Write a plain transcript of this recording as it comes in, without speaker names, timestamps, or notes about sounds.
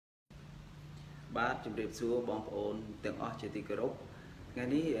បាទជំរាបសួរបងប្អូនទាំងអស់ជាទីគោរពថ្ងៃ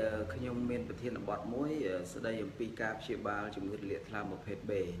នេះខ្ញុំមានប្រធានបទមួយស្ដីអំពីការព្យាបាលជំងឺរលាកថ្លើមប្រភេទ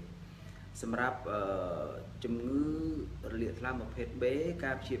B សម្រាប់ជំងឺរលាកថ្លើមប្រភេទ B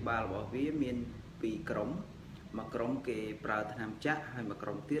ការព្យាបាលរបស់វាមាន2ក្រុមមួយក្រុមគេប្រើថ្នាំចាក់ហើយមួយក្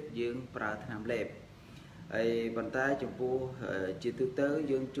រុមទៀតយើងប្រើថ្នាំលេបហើយប៉ុន្តែចំពោះជាទូទៅ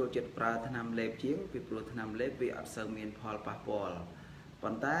យើងចូលចិត្តប្រើថ្នាំលេបជាងពីព្រោះថ្នាំលេបវាអត់សូវមានផលប៉ះពាល់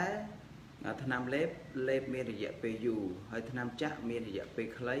ប៉ុន្តែថ្នាំលេបមានរយៈពេលយូរហើយថ្នាំចាក់មានរយៈពេល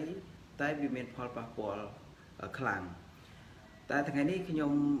ខ្លីតែវាមានផលប៉ះពាល់ខ្លាំងតែថ្ងៃនេះខ្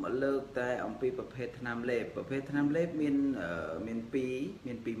ញុំលើកតែអំពីប្រភេទថ្នាំលេបប្រភេទថ្នាំលេបមាន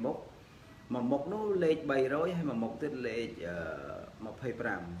2មុខមួយមុខនោះលេខ300ហើយមួយមុខទៀតលេខ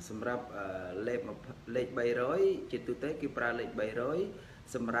25សម្រាប់លេខ300ជាទូទៅគេប្រើលេខ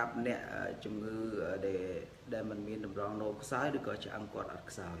300សម្រាប់អ្នកជំងឺដែលមិនមានតម្រងនោមខ្សោយឬក៏ឆ្អឹងគាត់អត់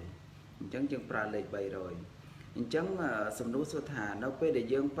ខ្សោយអញ្ចឹងយើងប្រើលេខ300អញ្ចឹងសំណួរសួរថានៅពេលដែល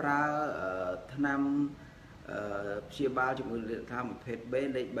យើងប្រើថ្នាំព្យាបាលជំងឺរលាកថ្លើមប្រភេទ B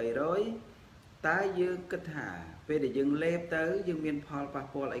លេខ300តើយើងគិតថាពេលដែលយើងលេបទៅយើងមានផលប៉ះ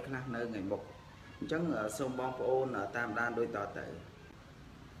ពាល់អីខ្លះនៅថ្ងៃមុខអញ្ចឹងសូមបងប្អូនតាមដានដូចតទៅ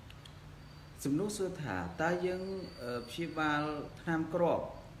សំណួរសួរថាតើយើងព្យាបាលថ្នាំគ្រាប់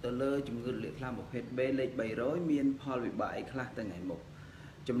ទៅលើជំងឺរលាកថ្លើមប្រភេទ B លេខ300មានផលវិបាកអីខ្លះទៅថ្ងៃមុខ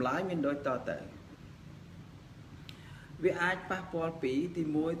ចម្លើយមានដូចតទៅវាអាចប៉ះពាល់ពីទី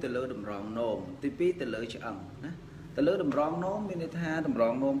1ទៅលើតម្រងនោមទី2ទៅលើឆ្អឹងណាទៅលើតម្រងនោមមានន័យថាតម្រ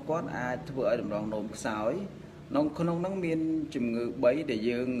ងនោមគាត់អាចធ្វើឲ្យតម្រងនោមខ្សោយក្នុងនោះមានជំងឺ3ដែល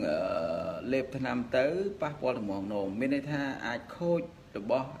យើងលេបថ្នាំទៅប៉ះពាល់តម្រងនោមមានន័យថាអាចខូចរ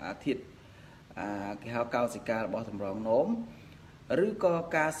បស់អាធាតុគេហៅកោសិការបស់តម្រងនោមឬក៏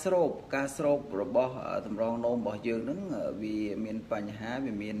ការស្រូបរបស់តម្រងនោមរបស់យើងហ្នឹងវាមានបញ្ហា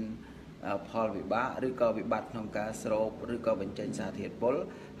វាមានផលវិបាកឬក៏វិបត្តិក្នុងការស្រូបឬក៏បញ្ចេញសារធាតុពុល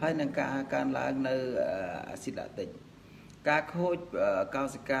ហើយនឹងការកើនឡើងនៅអាស៊ីតឡាទិកការខូចកោ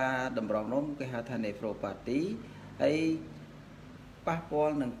សិកាតម្រងនោមគេហៅថា nephropathy ហើយប៉ះពា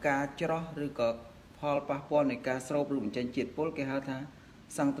ល់នឹងការច្រោះឬក៏ផលប៉ះពាល់នៃការស្រូបឬបញ្ចេញជាតិពុលគេហៅថា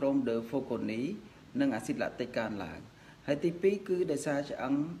syndrome de Fanconi និងអាស៊ីតឡាទិកកើនឡើងហើយទី2គឺដោយសារឆ្អឹ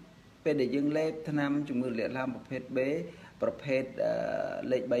ងពេលដែលយើងលេបថ្នាំជំងឺរលាកថ្លើមប្រភេទ B ប្រភេទ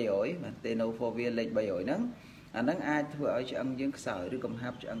លេខ300បាទ Tenofovir លេខ300ហ្នឹងអាហ្នឹងអាចធ្វើឲ្យឆ្អឹងយើងខ្សោយឬកំហា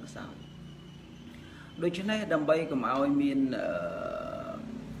ប់ឆ្អឹងខ្សោយដូច្នេះដើម្បីកុំឲ្យមាន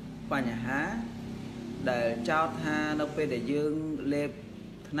បញ្ហាដែលចោទថានៅពេលដែលយើងលេប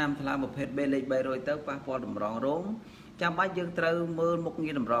ថ្នាំថ្លើមប្រភេទ B លេខ300ទៅប៉ះពាល់តម្រងនោមចាំបាច់យើងត្រូវមើលមុខ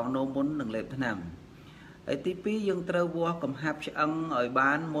ងារតម្រងនោមមុននឹងលេបថ្នាំហើយទី2យើងត្រូវវាស់កំហាប់ឆ្អឹងឲ្យ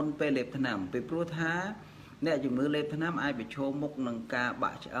បានមុនពេលលេបថ្នាំពីព្រោះថាអ្នកជំងឺលេបថ្នាំអាចប្រឈមមុខនឹងការ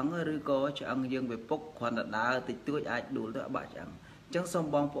បាក់ឆ្អឹងឬក៏ឆ្អឹងយើងវាពុកគ្រាន់តែដើរតិចតួចអាចដួលទៅបាក់ឆ្អឹងអញ្ចឹងសូម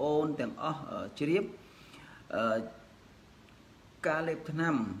បងប្អូនទាំងអស់ជ្រាបការលេបថ្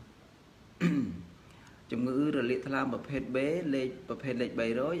នាំជំងឺរលាកថ្លើមប្រភេទ B ប្រភេទលេខ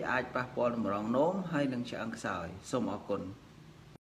300អាចប៉ះពាល់តម្រងនោមហើយនឹងឆ្អឹងខ្សោយសូមអរគុណ